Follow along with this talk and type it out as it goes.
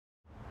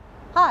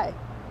Hi,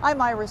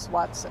 I'm Iris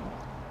Watson.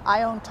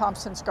 I own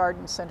Thompson's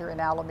Garden Center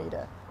in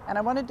Alameda, and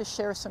I wanted to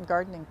share some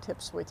gardening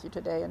tips with you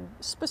today, and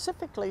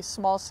specifically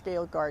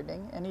small-scale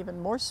gardening, and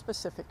even more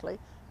specifically,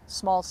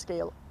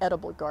 small-scale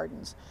edible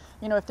gardens.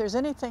 You know, if there's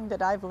anything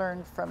that I've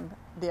learned from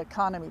the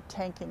economy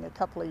tanking a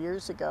couple of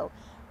years ago,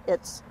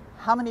 it's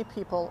how many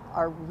people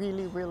are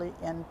really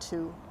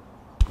into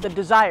the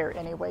desire,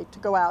 anyway, to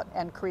go out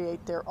and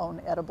create their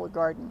own edible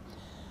garden.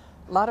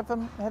 A lot of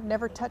them have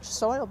never touched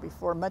soil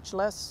before, much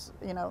less,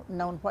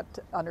 known what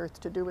on earth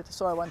to do with the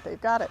soil once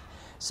they've got it.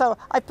 So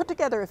I put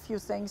together a few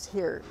things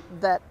here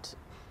that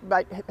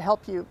might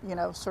help you,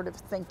 sort of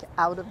think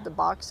out of the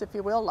box, if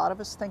you will. A lot of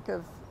us think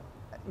of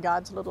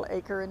God's little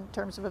acre in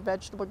terms of a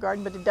vegetable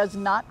garden, but it does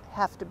not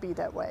have to be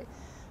that way.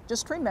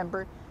 Just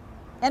remember,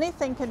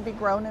 anything can be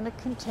grown in a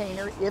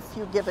container if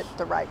you give it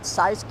the right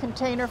size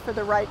container for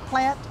the right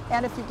plant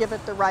and if you give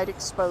it the right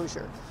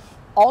exposure.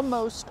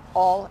 Almost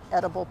all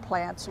edible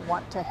plants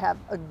want to have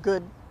a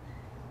good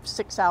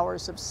 6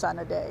 hours of sun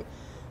a day.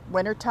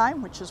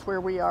 Wintertime, which is where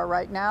we are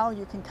right now,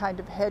 you can kind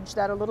of hedge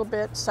that a little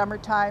bit.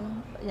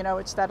 Summertime,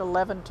 it's that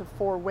 11 to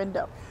 4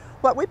 window.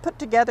 What we put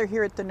together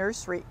here at the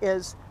nursery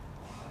is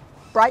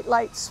Bright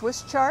Light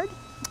Swiss chard,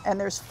 and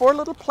there's 4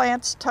 little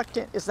plants tucked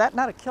in. Is that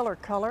not a killer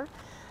color?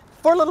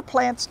 4 little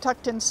plants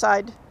tucked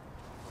inside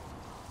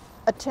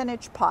a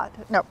 10-inch pot,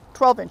 no,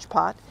 12-inch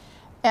pot.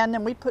 And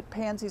then we put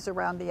pansies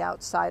around the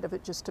outside of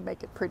it just to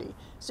make it pretty.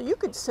 So you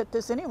could sit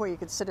this anywhere. You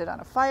could sit it on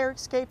a fire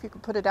escape. You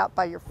could put it out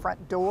by your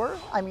front door.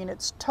 I mean,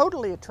 it's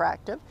totally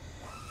attractive.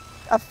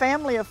 A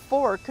family of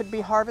 4 could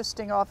be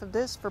harvesting off of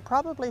this for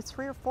probably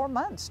 3 or 4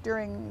 months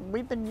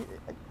we've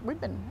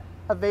been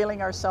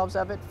availing ourselves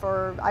of it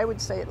for, I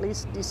would say, at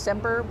least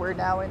December. We're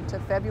now into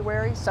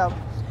February. So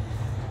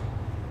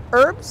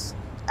herbs,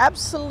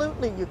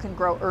 absolutely you can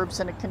grow herbs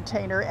in a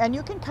container, and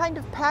you can kind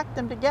of pack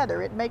them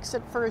together. It makes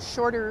it for a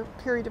shorter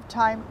period of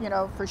time,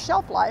 for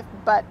shelf life,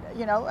 but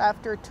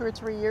after 2 or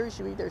 3 years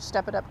you either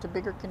step it up to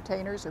bigger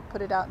containers or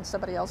put it out in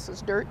somebody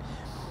else's dirt.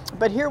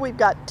 But here we've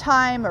got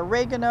thyme,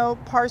 oregano,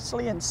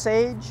 parsley, and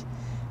sage.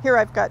 Here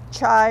I've got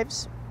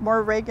chives, more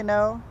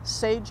oregano,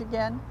 sage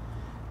again.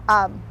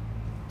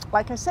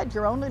 Like I said,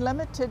 you're only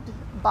limited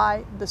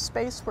by the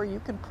space where you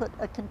can put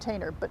a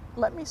container, but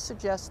let me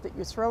suggest that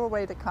you throw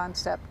away the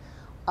concept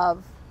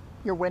of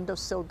your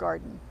windowsill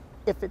garden.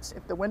 If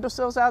the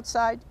windowsill's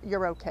outside,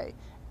 you're okay.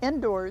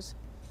 Indoors,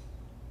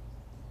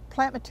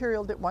 plant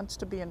material that wants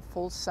to be in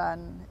full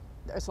sun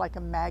is like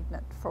a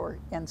magnet for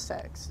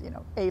insects,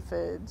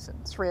 aphids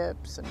and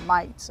thrips and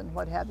mites and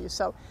what have you.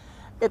 So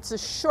it's a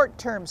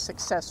short-term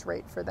success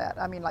rate for that.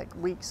 I mean, like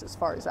weeks as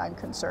far as I'm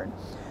concerned.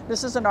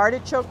 This is an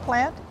artichoke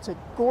plant. It's a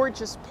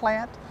gorgeous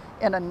plant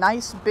in a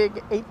nice big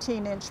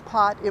 18-inch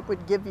pot. It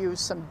would give you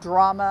some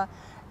drama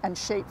and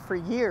shape for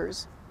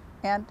years.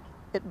 And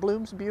it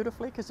blooms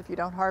beautifully, because if you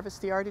don't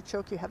harvest the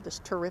artichoke, you have this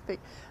terrific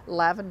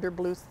lavender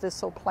blue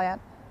thistle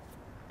plant.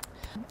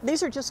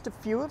 These are just a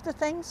few of the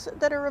things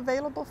that are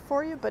available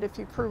for you, but if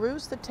you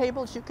peruse the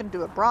tables, you can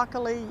do a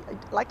broccoli.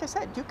 Like I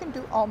said, you can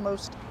do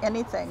almost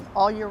anything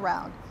all year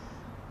round.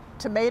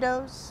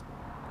 Tomatoes,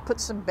 put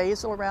some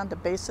basil around the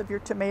base of your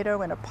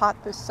tomato in a pot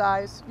this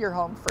size, you're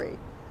home free.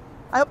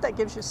 I hope that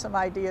gives you some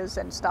ideas,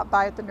 and stop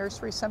by at the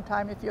nursery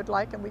sometime if you'd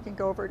like, and we can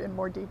go over it in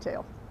more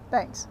detail.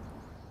 Thanks.